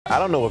I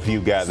don't know if you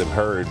guys have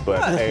heard,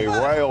 but a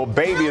royal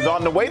baby is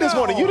on the way this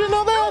morning. You didn't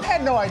know that? I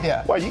had no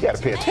idea. Well, you got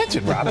to pay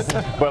attention,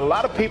 Robinson. But a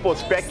lot of people are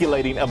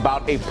speculating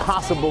about a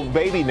possible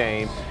baby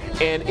name.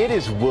 And it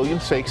is William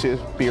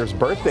Shakespeare's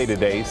birthday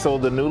today, so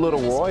the new little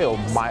royal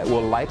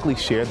will likely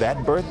share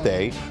that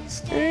birthday.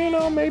 You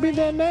know, maybe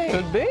that name.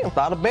 Could be. A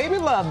lot of baby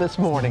love this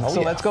morning.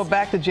 So let's go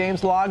back to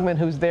James Longman,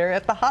 who's there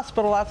at the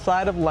hospital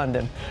outside of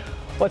London.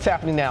 What's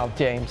happening now,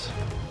 James?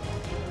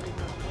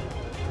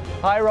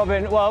 Hi,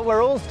 Robin. Well,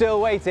 we're all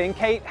still waiting.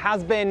 Kate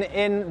has been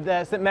in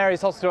the St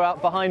Mary's Hospital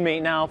out behind me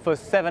now for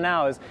 7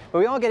 hours, but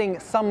we are getting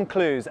some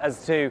clues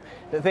as to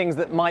the things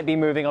that might be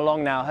moving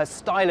along now. Her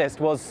stylist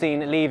was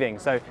seen leaving,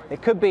 so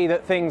it could be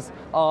that things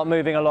are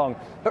moving along.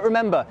 But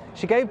remember,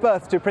 she gave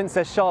birth to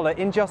Princess Charlotte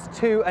in just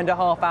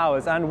 2.5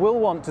 hours and will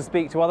want to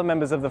speak to other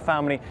members of the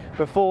family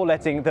before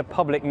letting the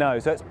public know.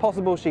 So it's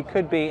possible she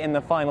could be in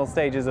the final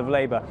stages of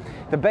labour.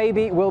 The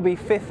baby will be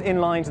 5th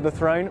in line to the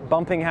throne,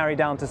 bumping Harry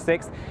down to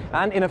 6th,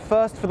 and in a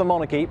first for the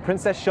monarchy,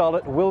 Princess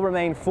Charlotte will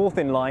remain 4th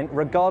in line,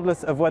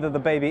 regardless of whether the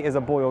baby is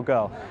a boy or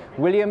girl.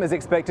 William is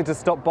expected to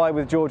stop by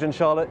with George and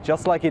Charlotte,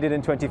 just like he did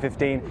in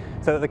 2015,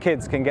 so that the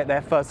kids can get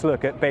their first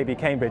look at baby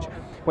Cambridge.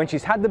 When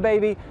she's had the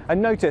baby, a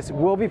notice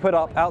will be put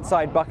up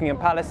outside Buckingham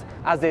Palace,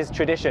 as is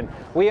tradition.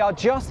 We are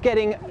just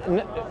getting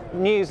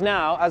news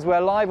now, as we're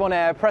live on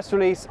air, press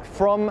release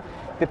from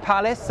the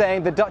palace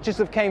saying the Duchess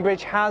of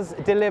Cambridge has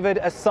delivered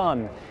a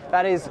son.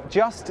 That is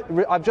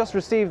I've just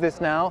received this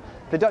now.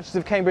 The Duchess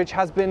of Cambridge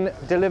has been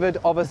delivered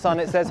of a son.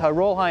 It says Her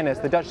Royal Highness,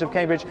 the Duchess of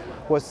Cambridge,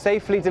 was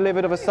safely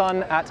delivered of a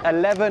son at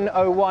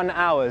 11:01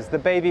 hours. The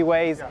baby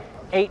weighs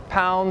 8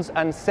 pounds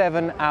and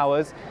 7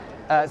 ounces,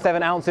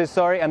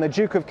 and the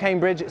Duke of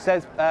Cambridge, it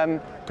says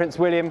Prince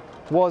William,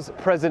 was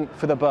present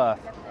for the birth.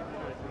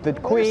 The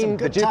Queen,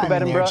 the Duke of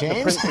Edinburgh,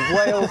 the Prince of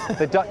Wales,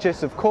 the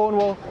Duchess of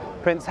Cornwall,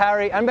 Prince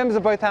Harry, and members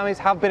of both families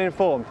have been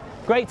informed.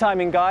 Great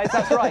timing, guys.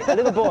 That's right. A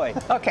little boy.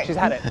 Okay. She's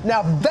had it.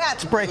 Now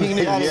that's breaking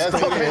news. Yes,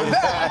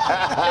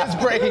 That is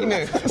breaking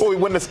news. Well,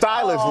 when the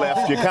stylist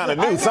left, you kind of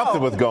knew something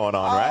was going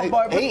on,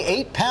 right?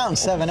 8 pounds,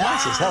 7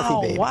 ounces,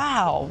 healthy baby.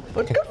 Wow.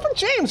 But good for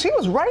James. He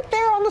was right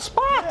there on the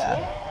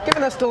spot.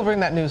 Giving us, delivering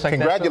that news like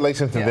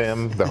Congratulations to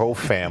them, the whole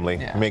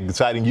family. I mean,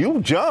 exciting.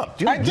 You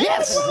jumped.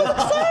 Yes. It's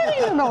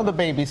exciting to know the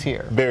baby's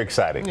here. Very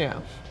exciting. Yeah.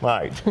 All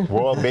right.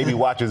 Royal baby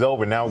watch is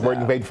over. Now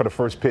we're waiting for the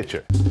first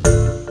picture.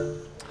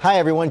 Hi,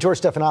 everyone.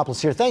 George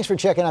Stephanopoulos here. Thanks for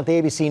checking out the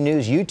ABC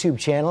News YouTube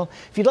channel.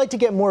 If you'd like to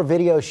get more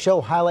videos,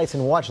 show highlights,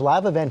 and watch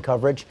live event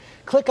coverage,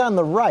 click on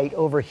the right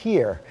over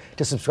here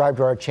to subscribe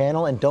to our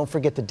channel. And don't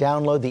forget to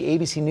download the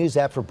ABC News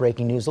app for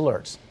breaking news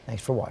alerts.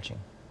 Thanks for watching.